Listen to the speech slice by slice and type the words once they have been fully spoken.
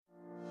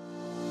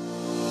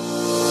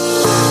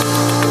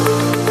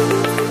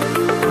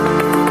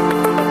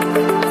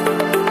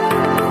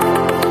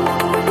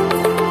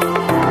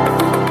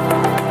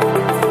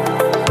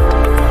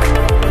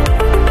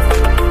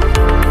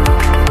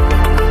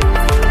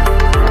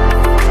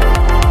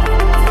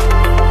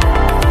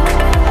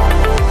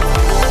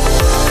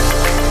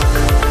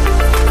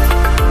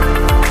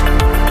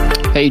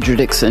Hey, Drew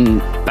Dixon,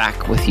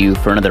 back with you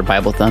for another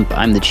Bible Thump.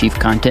 I'm the chief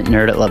content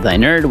nerd at Love Thy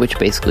Nerd, which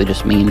basically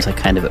just means I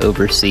kind of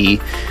oversee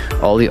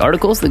all the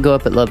articles that go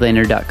up at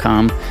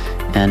lovethynerd.com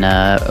and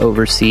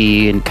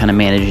oversee and kind of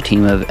manage a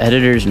team of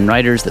editors and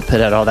writers that put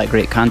out all that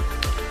great content.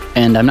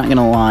 And I'm not going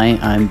to lie,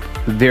 I'm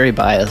very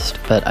biased,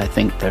 but I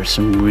think there's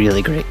some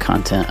really great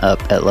content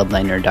up at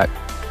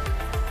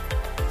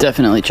lovethynerd.com.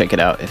 Definitely check it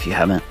out if you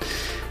haven't.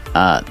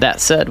 That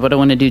said, what I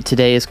want to do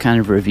today is kind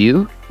of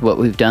review what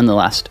we've done the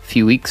last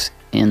few weeks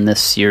in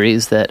this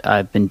series that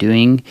I've been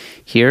doing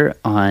here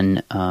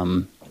on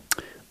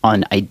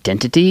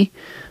identity.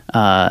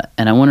 And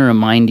I want to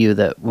remind you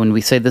that when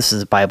we say this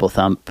is a Bible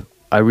Thump,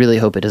 I really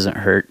hope it doesn't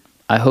hurt.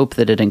 I hope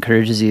that it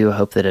encourages you. I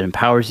hope that it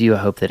empowers you. I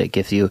hope that it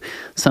gives you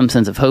some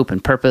sense of hope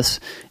and purpose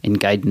and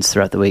guidance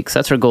throughout the week. So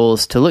that's our goal,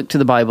 is to look to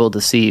the Bible to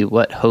see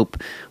what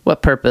hope,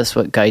 what purpose,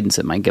 what guidance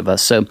it might give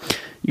us. So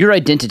your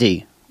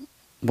identity,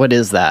 what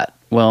is that?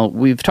 Well,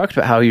 we've talked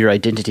about how your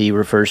identity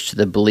refers to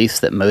the beliefs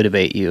that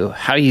motivate you,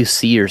 how you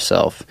see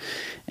yourself,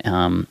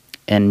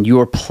 and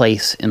your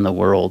place in the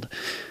world.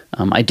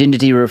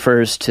 Identity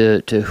refers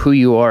to who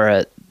you are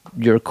at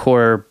your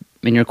core,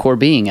 in your core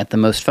being, at the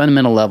most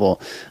fundamental level,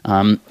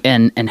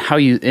 and how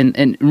you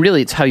and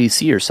really it's how you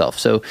see yourself.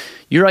 So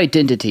your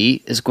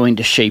identity is going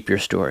to shape your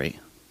story.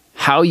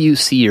 How you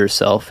see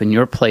yourself and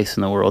your place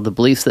in the world, the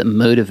beliefs that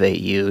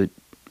motivate you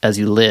as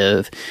you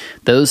live,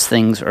 those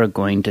things are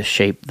going to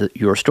shape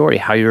your story,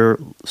 how your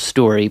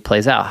story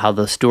plays out, how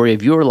the story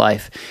of your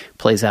life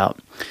plays out.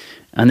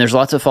 And there's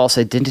lots of false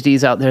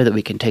identities out there that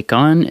we can take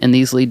on, and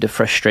these lead to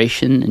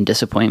frustration and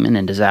disappointment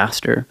and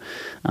disaster.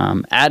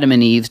 Adam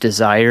and Eve's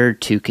desire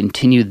to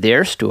continue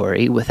their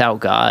story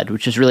without God,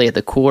 which is really at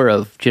the core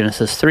of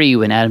Genesis 3,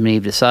 when Adam and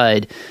Eve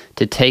decide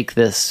to take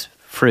this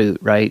fruit,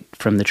 right,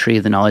 from the tree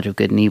of the knowledge of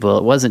good and evil.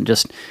 It wasn't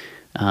just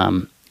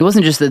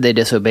that they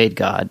disobeyed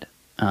God.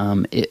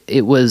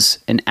 It was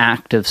an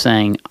act of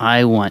saying,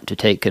 I want to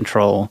take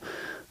control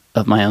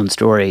of my own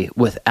story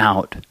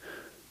without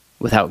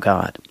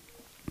God.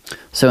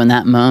 So in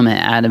that moment,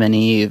 Adam and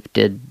Eve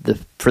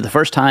for the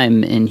first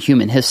time in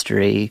human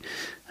history,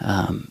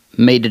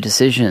 made a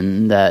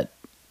decision that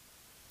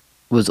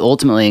was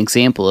ultimately an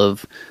example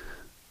of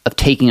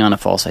taking on a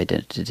false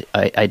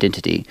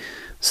identity.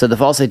 So the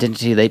false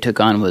identity they took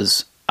on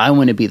was, I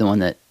want to be the one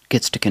that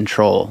gets to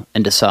control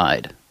and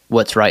decide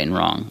what's right and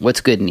wrong,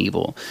 what's good and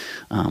evil.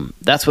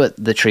 That's what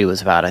the tree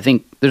was about. I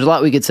think there's a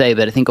lot we could say,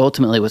 but I think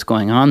ultimately what's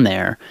going on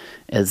there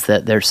is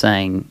that they're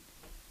saying,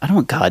 I don't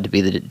want God to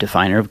be the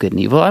definer of good and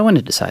evil. I want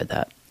to decide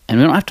that. And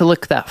we don't have to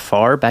look that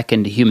far back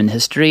into human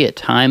history. At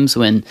times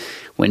when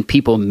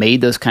people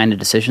made those kind of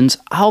decisions,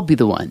 I'll be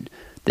the one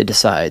that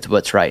decides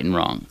what's right and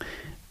wrong,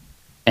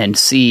 and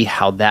see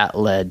how that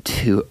led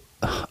to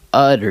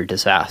utter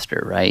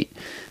disaster, right?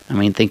 I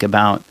mean, think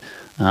about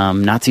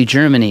Nazi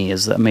Germany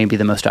is maybe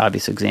the most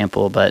obvious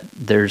example, but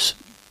there's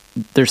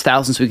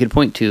thousands we could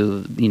point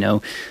to.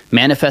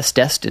 Manifest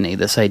destiny,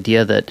 this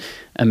idea that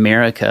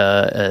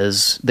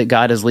that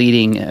God is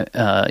leading,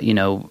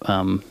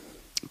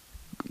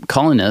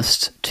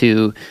 colonists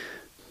to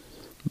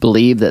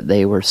believe that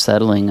they were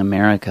settling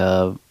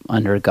America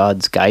under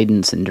God's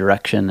guidance and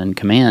direction and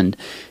command.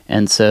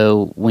 And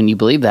so when you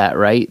believe that,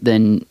 right,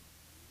 then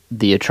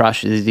the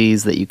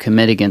atrocities that you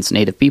commit against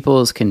native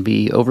peoples can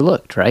be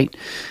overlooked, right?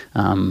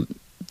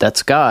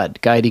 That's God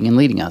guiding and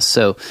leading us.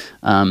 So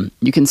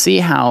you can see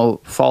how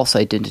false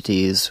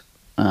identities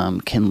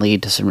can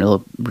lead to some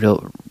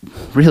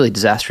really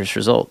disastrous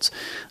results.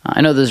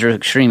 I know those are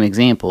extreme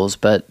examples,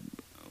 but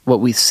what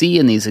we see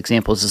in these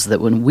examples is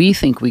that when we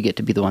think we get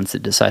to be the ones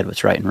that decide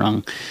what's right and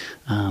wrong,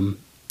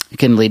 it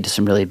can lead to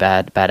some really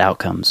bad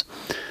outcomes.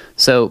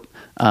 So,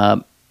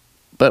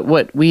 but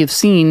what we have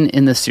seen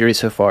in this series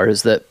so far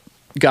is that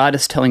God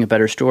is telling a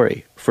better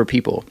story for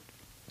people.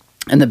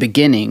 In the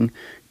beginning,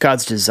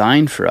 God's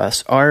design for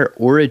us, our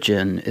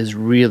origin is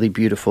really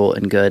beautiful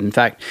and good. In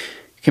fact,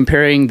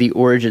 comparing the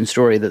origin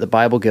story that the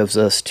Bible gives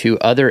us to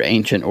other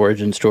ancient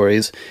origin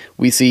stories,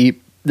 we see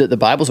that the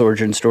Bible's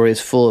origin story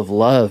is full of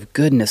love,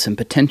 goodness, and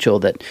potential,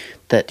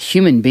 that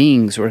human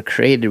beings were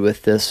created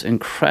with this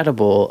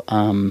incredible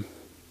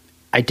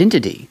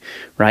identity,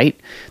 right?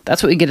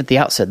 That's what we get at the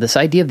outset. This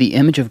idea of the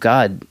image of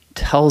God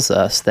tells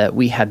us that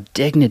we have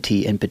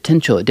dignity and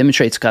potential. It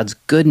demonstrates God's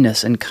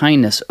goodness and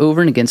kindness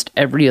over and against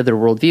every other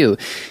worldview.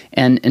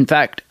 And in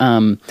fact,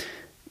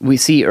 we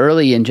see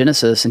early in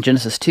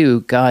Genesis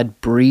 2,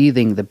 God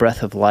breathing the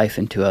breath of life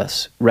into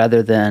us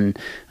rather than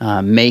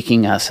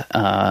making us,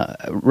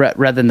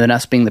 rather than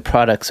us being the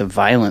products of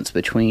violence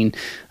between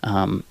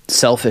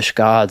selfish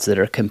gods that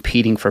are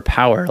competing for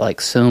power,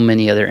 like so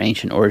many other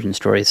ancient origin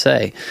stories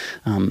say.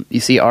 You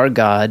see, our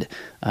God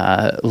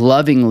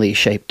lovingly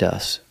shaped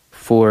us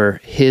for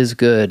His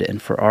good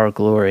and for our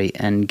glory,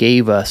 and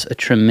gave us a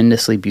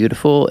tremendously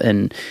beautiful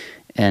and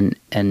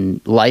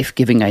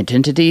life-giving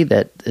identity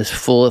that is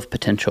full of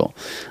potential.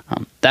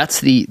 That's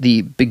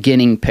the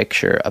beginning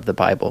picture of the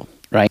Bible,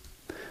 right?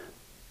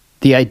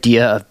 The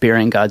idea of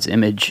bearing God's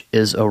image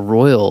is a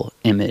royal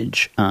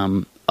image,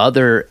 a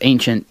other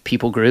ancient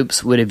people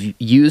groups would have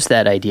used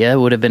that idea,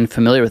 would have been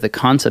familiar with the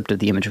concept of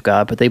the image of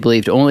God, but they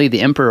believed only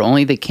the emperor,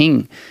 only the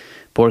king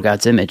bore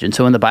God's image. And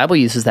so when the Bible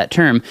uses that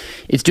term,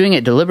 it's doing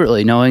it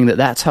deliberately, knowing that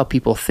that's how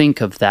people think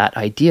of that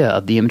idea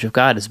of the image of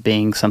God as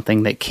being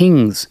something that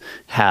kings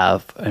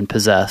have and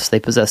possess.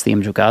 They possess the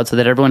image of God so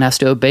that everyone has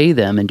to obey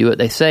them and do what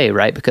they say,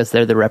 right? Because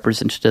they're the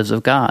representatives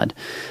of God.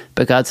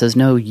 But God says,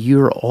 no,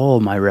 you're all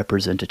my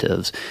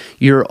representatives.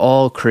 You're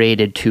all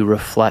created to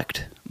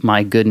reflect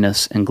my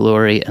goodness and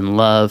glory and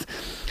love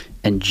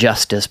and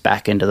justice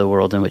back into the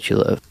world in which you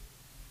live.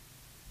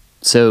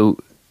 So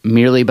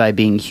merely by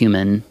being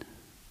human,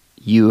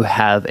 you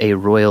have a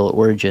royal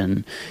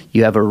origin,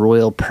 you have a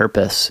royal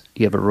purpose,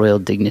 you have a royal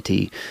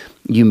dignity,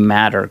 you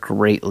matter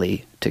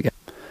greatly to God.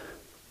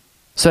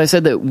 So I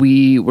said that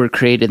we were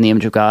created in the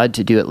image of God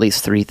to do at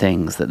least three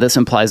things, that this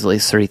implies at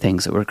least three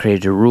things, that we're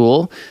created to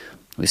rule.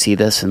 We see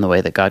this in the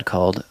way that God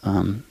called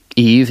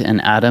Eve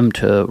and Adam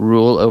to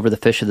rule over the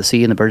fish of the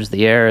sea and the birds of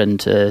the air and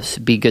to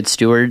be good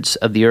stewards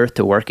of the earth,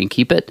 to work and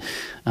keep it,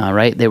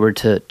 right? They were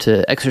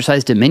to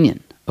exercise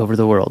dominion over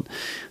the world.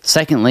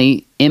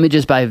 Secondly,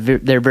 images by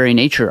their very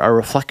nature are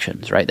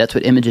reflections, right? That's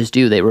what images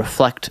do. They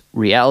reflect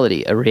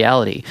reality, a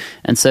reality.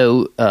 And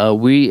so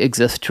we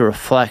exist to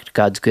reflect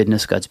God's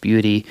goodness, God's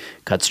beauty,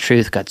 God's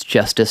truth, God's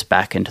justice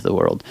back into the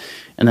world.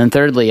 And then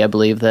thirdly, I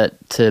believe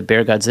that to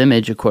bear God's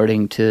image,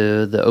 according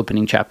to the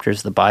opening chapters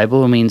of the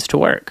Bible, means to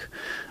work.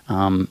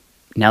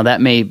 Now that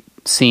may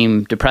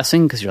seem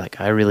depressing because you're like,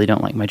 I really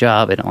don't like my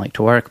job, I don't like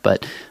to work,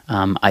 but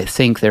I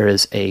think there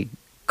is a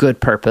good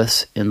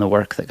purpose in the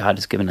work that God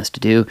has given us to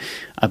do.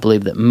 I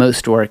believe that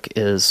most work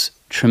is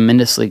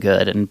tremendously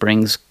good and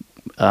brings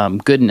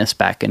goodness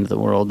back into the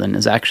world and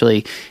is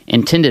actually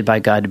intended by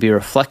God to be a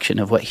reflection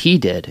of what He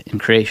did in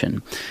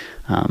creation.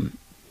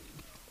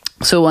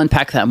 So we'll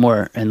unpack that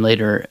more in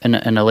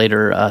a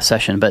later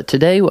session. But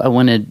today I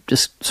want to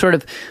just sort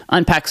of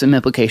unpack some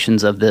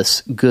implications of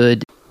this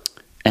good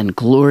and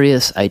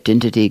glorious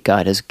identity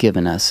God has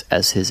given us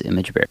as His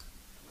image bearer.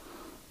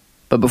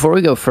 But before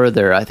we go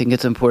further, I think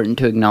it's important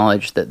to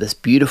acknowledge that this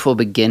beautiful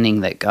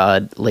beginning that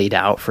God laid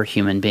out for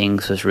human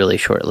beings was really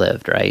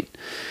short-lived, right?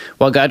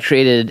 While God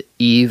created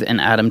Eve and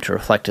Adam to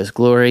reflect His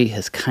glory,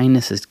 His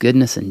kindness, His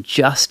goodness, and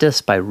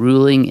justice by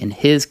ruling in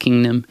His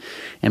kingdom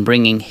and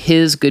bringing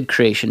His good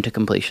creation to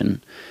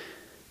completion,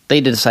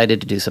 they decided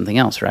to do something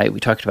else, right? We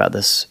talked about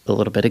this a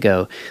little bit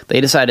ago.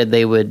 They decided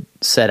they would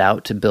set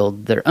out to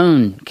build their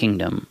own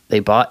kingdom.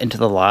 They bought into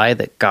the lie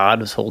that God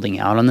was holding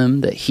out on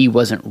them, that He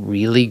wasn't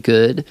really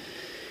good,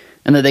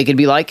 and that they could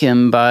be like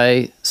Him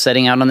by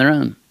setting out on their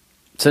own.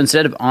 So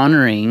instead of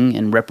honoring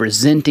and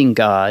representing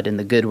God in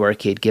the good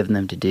work He had given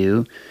them to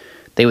do,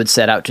 they would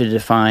set out to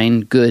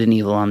define good and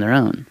evil on their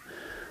own.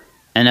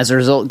 And as a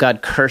result,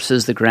 God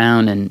curses the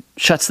ground and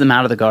shuts them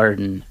out of the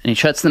garden, and He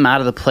shuts them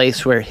out of the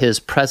place where His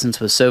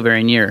presence was so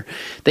very near.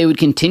 They would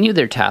continue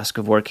their task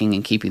of working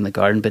and keeping the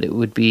garden, but it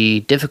would be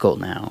difficult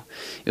now.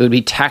 It would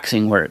be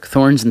taxing work,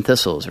 thorns and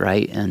thistles,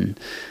 right? And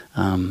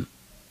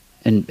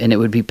it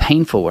would be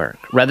painful work.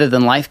 Rather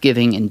than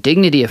life-giving and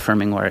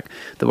dignity-affirming work,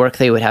 the work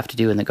they would have to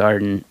do in the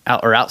garden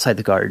or outside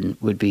the garden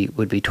would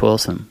be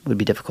toilsome, would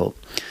be difficult.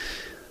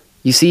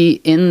 You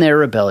see, in their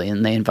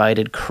rebellion, they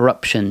invited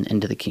corruption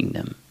into the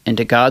kingdom,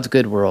 into God's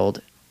good world,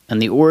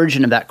 and the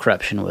origin of that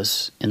corruption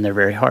was in their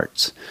very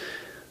hearts.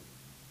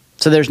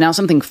 So there's now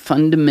something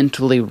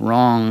fundamentally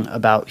wrong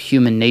about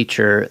human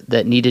nature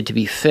that needed to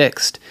be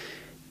fixed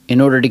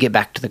in order to get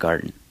back to the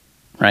garden,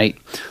 right?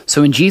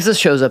 So when Jesus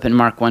shows up in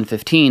Mark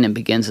 1:15 and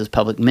begins His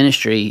public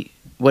ministry,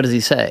 what does He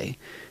say?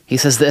 He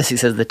says this, He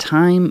says, "The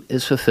time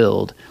is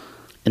fulfilled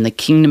and the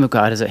kingdom of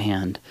God is at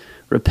hand.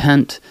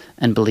 Repent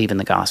and believe in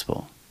the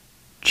gospel."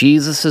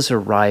 Jesus'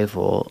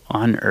 arrival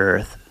on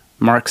earth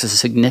marks a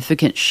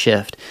significant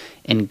shift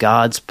in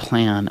God's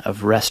plan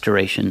of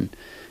restoration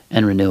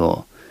and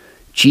renewal.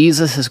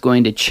 Jesus is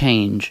going to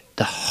change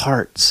the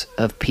hearts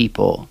of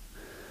people.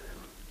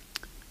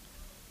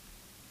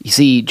 You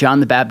see,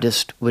 John the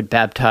Baptist would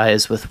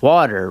baptize with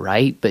water,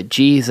 right? But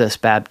Jesus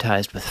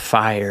baptized with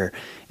fire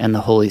and the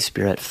Holy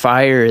Spirit.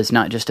 Fire is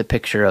not just a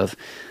picture of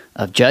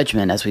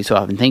judgment, as we so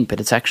often think, but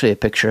it's actually a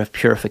picture of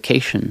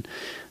purification.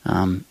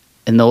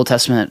 In the Old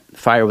Testament,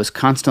 fire was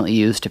constantly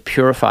used to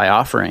purify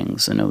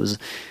offerings, and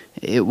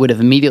it would have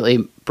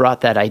immediately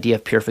brought that idea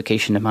of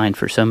purification to mind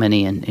for so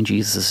many in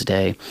Jesus'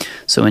 day.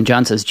 So when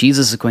John says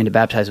Jesus is going to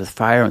baptize with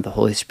fire and with the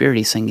Holy Spirit,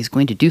 he's saying He's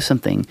going to do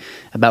something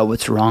about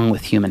what's wrong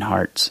with human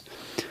hearts.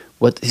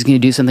 He's going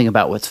to do something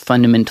about what's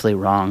fundamentally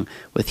wrong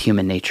with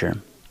human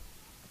nature.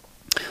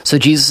 So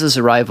Jesus'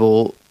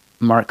 arrival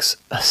marks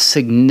a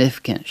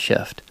significant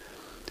shift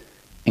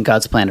in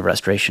God's plan of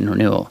restoration and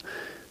renewal.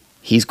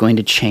 He's going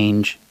to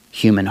change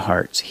human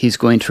hearts. He's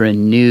going to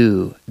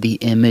renew the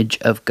image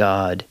of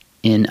God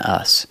in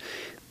us.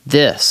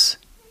 This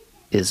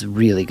is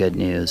really good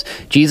news.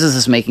 Jesus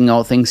is making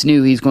all things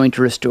new. He's going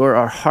to restore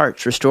our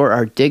hearts, restore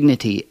our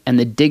dignity, and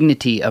the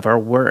dignity of our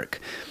work.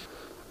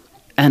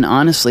 And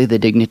honestly, the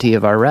dignity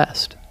of our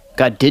rest.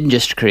 God didn't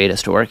just create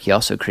us to work, He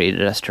also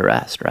created us to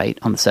rest, right?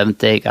 On the seventh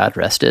day, God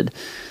rested.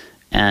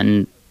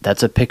 And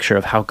that's a picture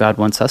of how God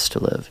wants us to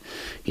live.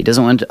 He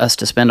doesn't want us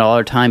to spend all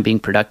our time being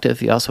productive.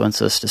 He also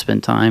wants us to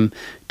spend time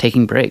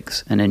taking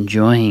breaks and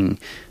enjoying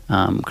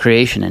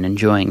creation and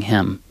enjoying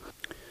Him.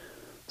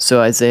 So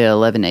Isaiah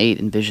 11:8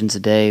 envisions a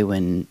day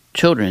when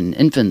children,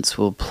 infants,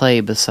 will play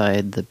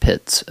beside the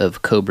pits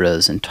of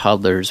cobras, and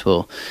toddlers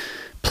will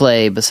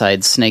play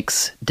beside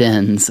snakes'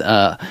 dens.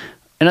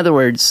 In other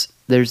words,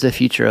 there's a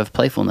future of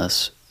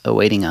playfulness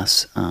awaiting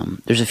us.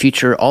 There's a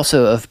future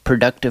also of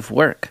productive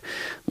work.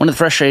 One of the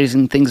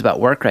frustrating things about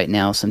work right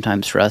now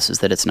sometimes for us is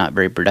that it's not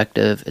very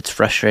productive. It's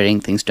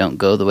frustrating. Things don't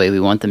go the way we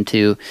want them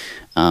to.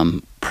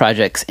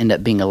 Projects end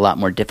up being a lot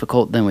more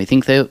difficult than we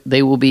think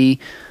they will be.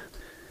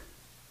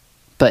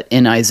 But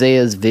in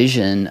Isaiah's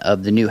vision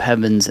of the new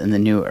heavens and the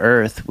new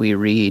earth, we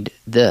read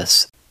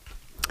this: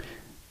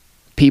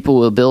 people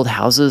will build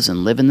houses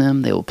and live in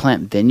them. They will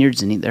plant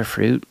vineyards and eat their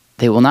fruit.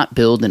 They will not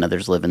build and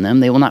others live in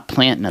them. They will not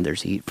plant and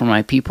others eat. For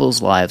my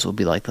people's lives will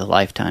be like the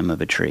lifetime of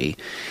a tree.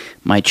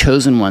 My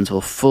chosen ones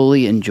will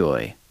fully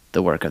enjoy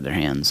the work of their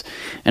hands.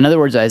 In other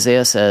words,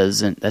 Isaiah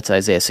says, and that's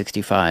Isaiah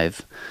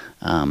 65,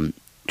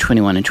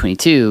 21 and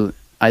 22,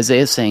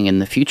 Isaiah is saying in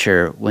the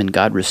future, when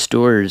God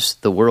restores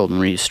the world,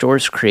 when He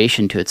restores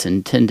creation to its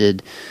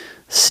intended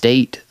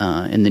state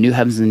in the new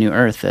heavens and the new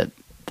earth,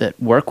 that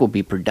work will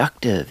be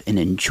productive and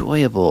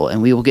enjoyable,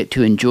 and we will get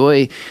to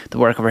enjoy the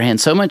work of our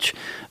hands. So much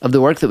of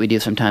the work that we do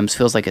sometimes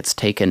feels like it's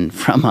taken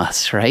from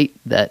us, right?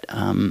 That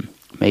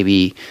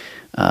maybe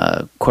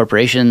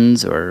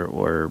corporations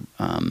or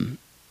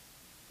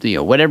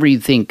whatever you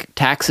think,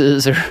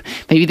 taxes, or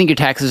maybe you think your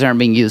taxes aren't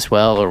being used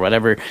well or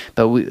whatever.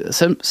 But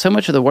so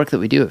much of the work that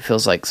we do, it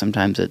feels like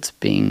sometimes it's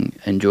being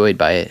enjoyed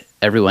by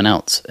everyone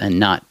else and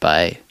not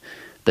by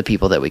the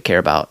people that we care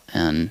about,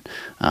 and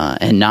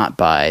not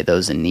by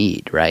those in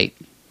need, right?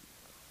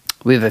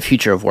 We have a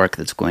future of work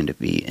that's going to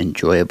be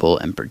enjoyable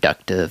and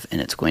productive,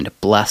 and it's going to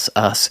bless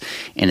us,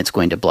 and it's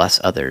going to bless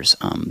others.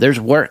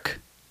 There's work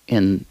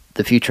in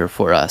the future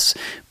for us,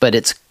 but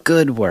it's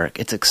good work.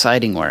 It's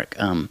exciting work.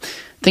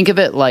 Think of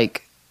it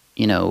like,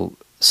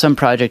 some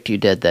project you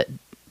did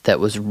that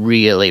was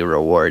really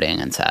rewarding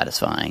and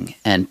satisfying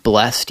and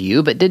blessed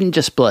you, but didn't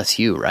just bless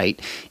you,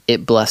 right?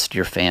 It blessed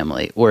your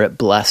family, or it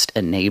blessed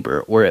a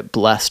neighbor, or it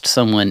blessed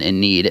someone in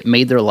need. It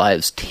made their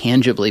lives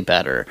tangibly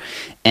better.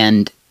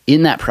 And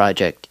in that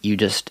project, you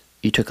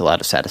took a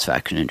lot of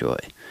satisfaction and joy.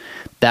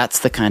 That's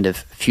the kind of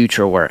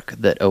future work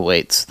that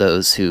awaits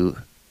those who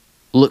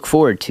look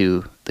forward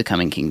to the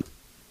coming kingdom.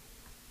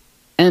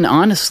 And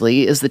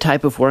honestly, is the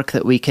type of work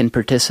that we can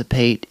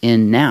participate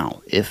in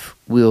now if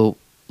we'll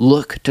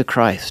look to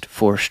Christ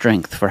for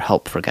strength, for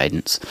help, for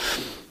guidance.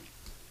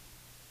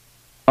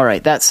 All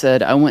right, that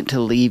said, I want to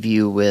leave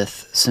you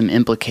with some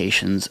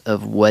implications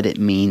of what it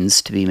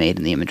means to be made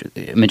in the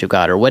image of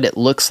God, or what it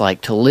looks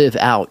like to live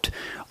out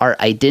our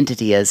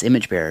identity as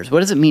image bearers. What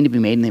does it mean to be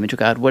made in the image of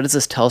God? What does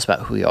this tell us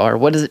about who we are?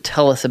 What does it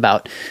tell us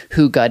about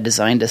who God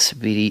designed us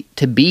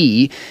to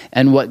be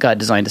and what God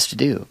designed us to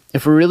do?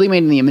 If we're really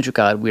made in the image of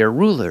God, we are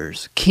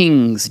rulers,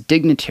 kings,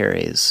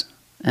 dignitaries.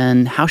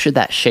 And how should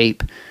that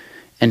shape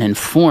and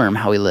inform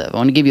how we live? I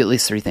want to give you at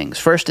least three things.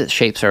 First, it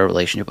shapes our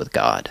relationship with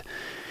God.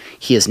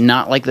 He is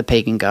not like the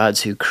pagan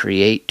gods who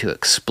create to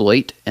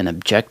exploit and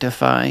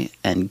objectify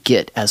and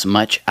get as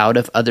much out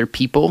of other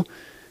people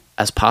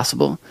as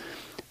possible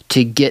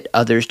to get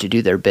others to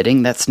do their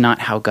bidding. That's not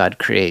how God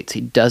creates.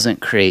 He doesn't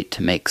create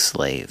to make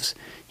slaves.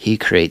 He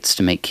creates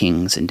to make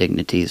kings and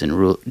dignitaries and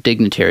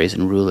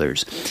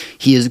rulers.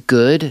 He is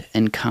good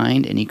and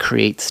kind, and He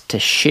creates to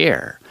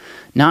share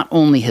not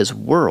only His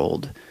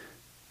world,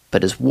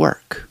 but His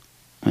work.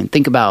 I mean,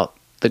 think about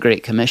the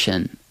Great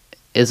Commission.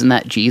 Isn't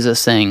that Jesus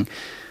saying,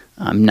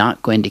 I'm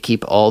not going to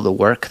keep all the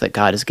work that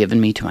God has given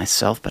me to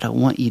myself, but I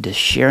want you to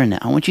share in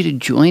it. I want you to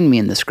join me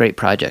in this great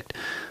project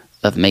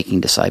of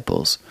making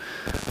disciples.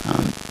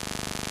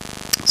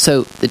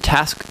 So the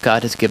task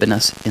God has given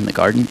us in the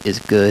garden is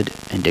good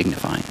and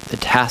dignifying. The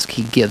task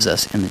He gives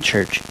us in the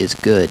church is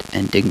good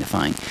and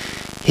dignifying.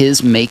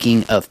 His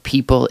making of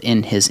people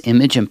in His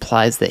image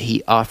implies that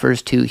He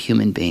offers to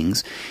human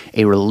beings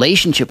a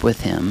relationship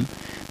with Him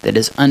that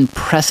is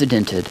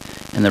unprecedented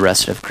in the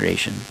rest of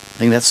creation.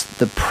 I think that's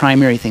the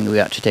primary thing that we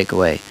ought to take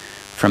away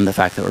from the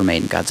fact that we're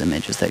made in God's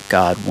image, is that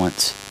God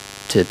wants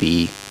to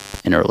be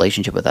in a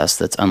relationship with us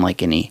that's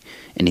unlike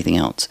anything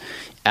else.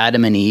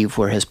 Adam and Eve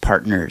were His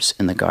partners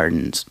in the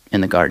garden,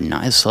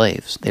 not His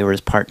slaves. They were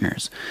His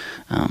partners.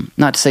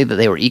 Not to say that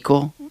they were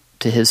equal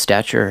to His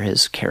stature or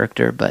His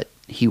character, but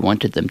He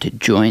wanted them to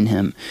join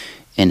Him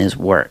in His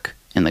work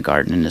in the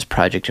garden, in His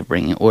project of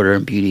bringing order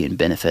and beauty and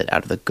benefit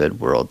out of the good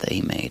world that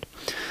He made.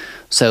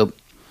 So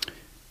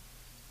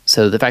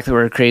the fact that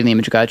we're created in the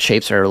image of God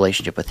shapes our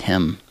relationship with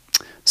Him.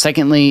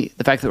 Secondly,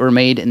 the fact that we're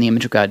made in the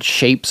image of God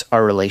shapes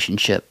our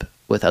relationship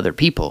with other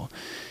people.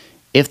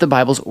 If the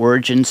Bible's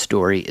origin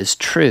story is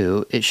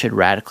true, it should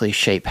radically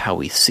shape how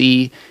we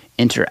see,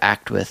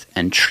 interact with,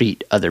 and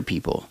treat other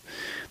people.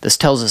 This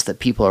tells us that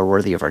people are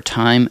worthy of our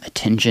time,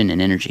 attention,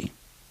 and energy.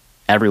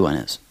 Everyone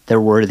is. They're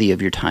worthy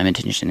of your time,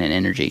 attention, and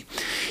energy.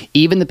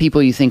 Even the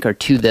people you think are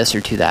too this or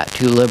too that,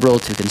 too liberal,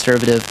 too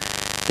conservative,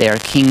 they are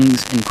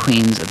kings and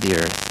queens of the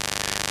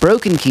earth.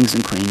 Broken kings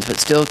and queens, but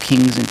still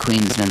kings and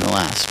queens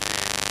nonetheless.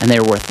 And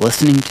they're worth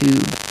listening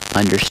to,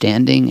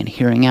 understanding, and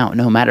hearing out,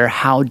 no matter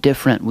how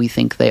different we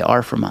think they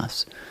are from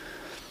us.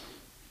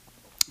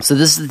 So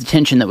this is the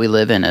tension that we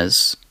live in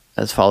as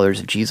followers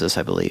of Jesus,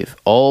 I believe.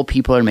 All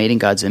people are made in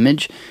God's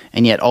image,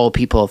 and yet all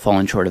people have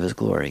fallen short of his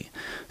glory.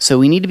 So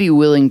we need to be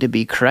willing to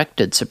be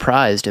corrected,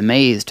 surprised,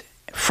 amazed,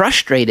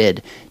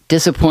 frustrated,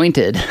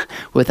 disappointed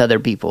with other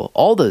people,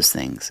 all those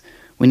things.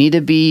 We need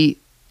to be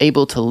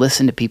able to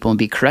listen to people and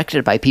be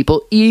corrected by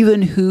people,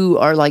 even who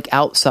are like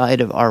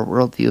outside of our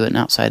worldview and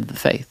outside of the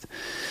faith.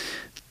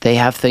 They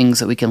have things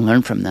that we can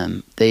learn from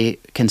them. They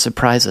can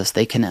surprise us.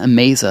 They can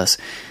amaze us.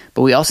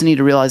 But we also need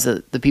to realize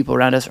that the people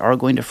around us are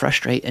going to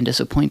frustrate and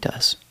disappoint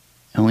us.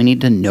 And we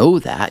need to know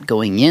that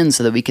going in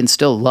so that we can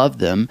still love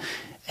them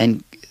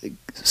and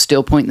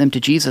still point them to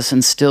Jesus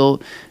and still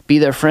be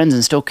their friends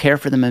and still care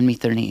for them and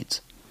meet their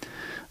needs.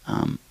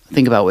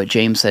 Think about what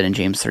James said in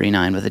James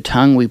 3:9. With the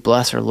tongue we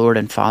bless our Lord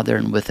and Father,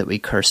 and with it we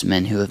curse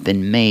men who have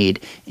been made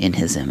in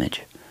his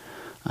image.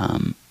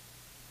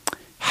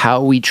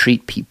 How we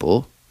treat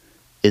people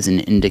is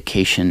an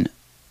indication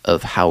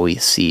of how we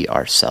see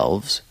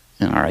ourselves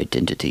and our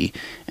identity,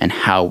 and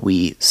how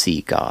we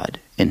see God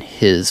and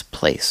his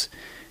place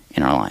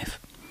in our life.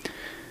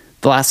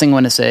 The last thing I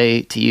want to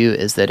say to you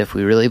is that if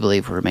we really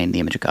believe we're made in the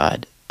image of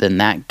God, then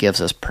that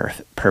gives us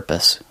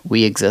purpose.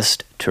 We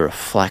exist to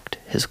reflect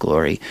his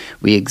glory.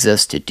 We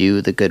exist to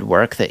do the good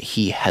work that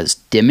he has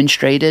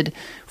demonstrated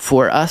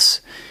for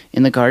us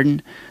in the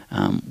garden.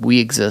 We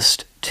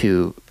exist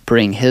to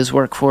bring his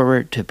work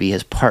forward, to be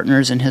his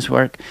partners in his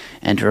work,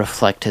 and to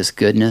reflect his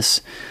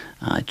goodness,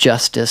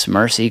 justice,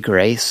 mercy,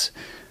 grace,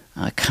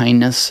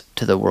 kindness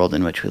to the world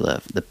in which we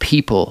live, the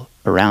people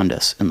around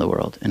us in the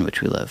world in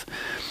which we live.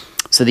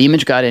 So the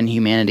image of God in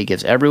humanity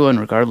gives everyone,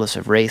 regardless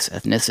of race,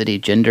 ethnicity,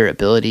 gender,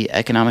 ability,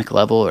 economic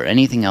level, or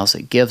anything else,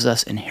 it gives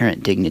us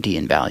inherent dignity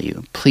and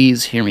value.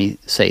 Please hear me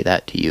say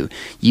that to you.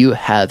 You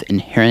have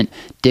inherent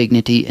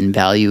dignity and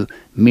value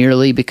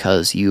merely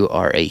because you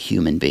are a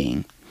human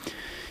being.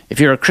 If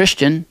you're a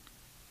Christian,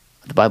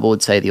 the Bible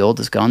would say the old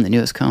is gone, the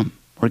new has come.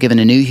 We're given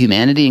a new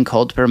humanity and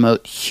called to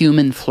promote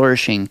human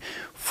flourishing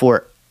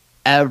for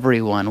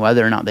everyone,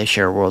 whether or not they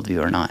share a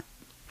worldview or not.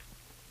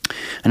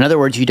 In other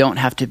words, you don't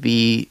have to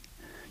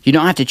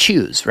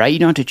choose, right? You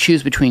don't have to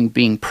choose between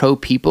being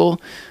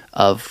pro-people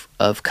of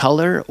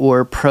color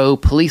or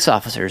pro-police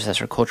officers,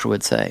 as our culture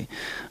would say.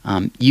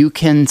 You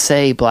can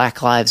say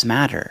Black Lives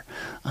Matter.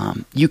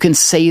 You can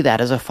say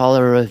that as a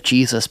follower of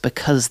Jesus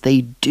because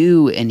they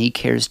do, and he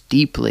cares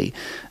deeply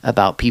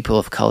about people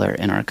of color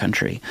in our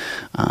country.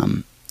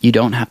 You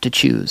don't have to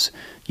choose.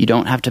 You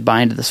don't have to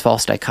buy into this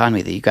false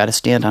dichotomy that you got to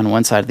stand on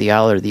one side of the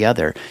aisle or the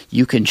other.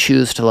 You can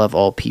choose to love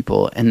all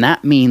people, and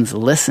that means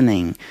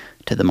listening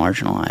to the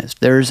marginalized.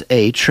 There's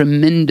a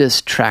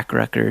tremendous track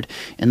record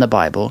in the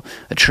Bible,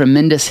 a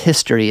tremendous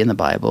history in the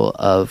Bible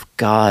of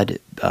God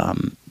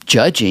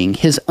judging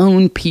his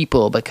own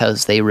people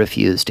because they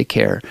refused to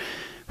care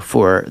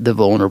for the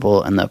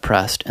vulnerable and the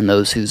oppressed and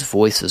those whose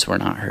voices were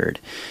not heard.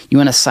 You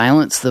want to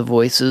silence the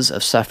voices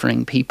of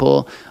suffering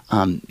people,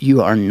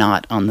 you are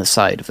not on the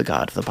side of the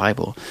God of the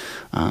Bible.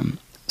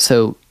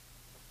 So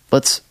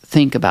let's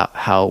think about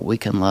how we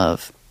can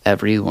love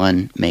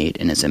everyone made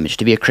in his image.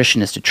 To be a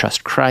Christian is to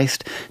trust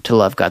Christ, to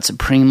love God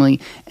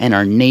supremely, and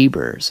our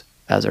neighbors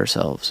as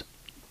ourselves.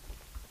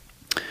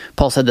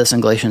 Paul said this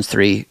in Galatians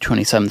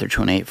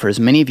 3:27-28, "For as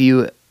many of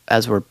you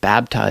as were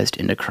baptized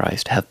into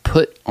Christ have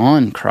put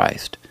on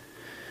Christ.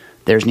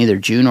 There's neither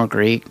Jew nor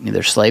Greek,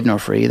 neither slave nor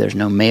free. There's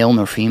no male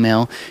nor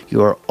female.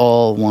 You are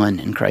all one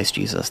in Christ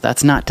Jesus."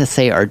 That's not to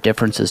say our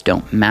differences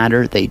don't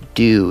matter. They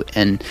do.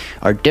 And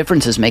our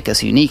differences make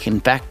us unique.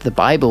 In fact, the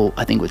Bible,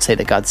 I think, would say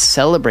that God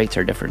celebrates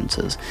our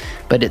differences.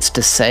 But it's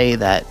to say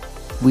that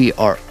we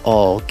are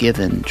all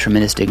given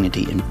tremendous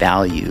dignity and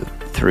value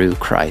through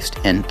Christ.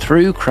 And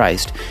through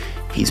Christ,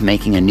 he's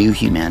making a new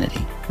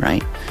humanity,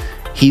 right?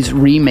 He's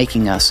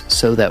remaking us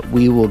so that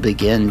we will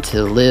begin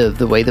to live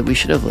the way that we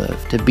should have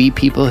lived, to be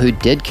people who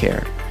did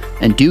care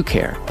and do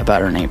care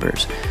about our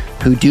neighbors,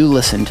 who do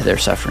listen to their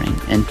suffering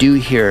and do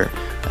hear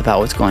about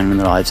what's going on in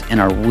their lives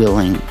and are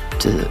willing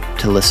to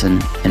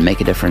listen and make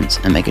a difference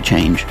and make a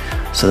change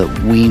so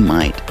that we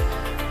might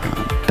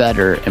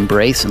better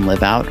embrace and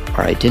live out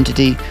our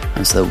identity,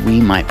 and so that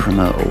we might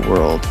promote a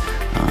world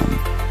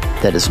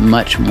that is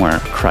much more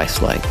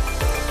Christ-like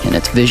in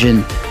its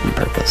vision and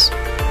purpose.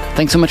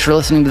 Thanks so much for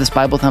listening to this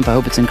Bible Thump. I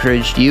hope it's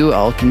encouraged you.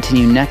 I'll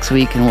continue next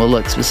week, and we'll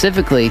look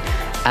specifically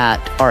at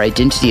our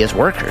identity as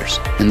workers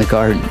in the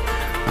garden.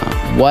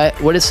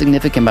 What is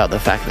significant about the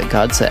fact that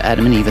God set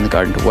Adam and Eve in the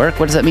garden to work?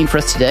 What does that mean for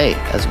us today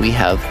as we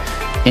have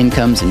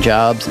incomes and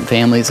jobs and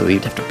families that we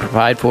have to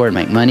provide for and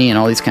make money and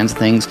all these kinds of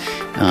things?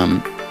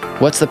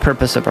 What's the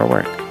purpose of our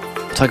work?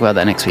 We'll talk about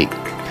that next week.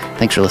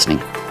 Thanks for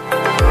listening.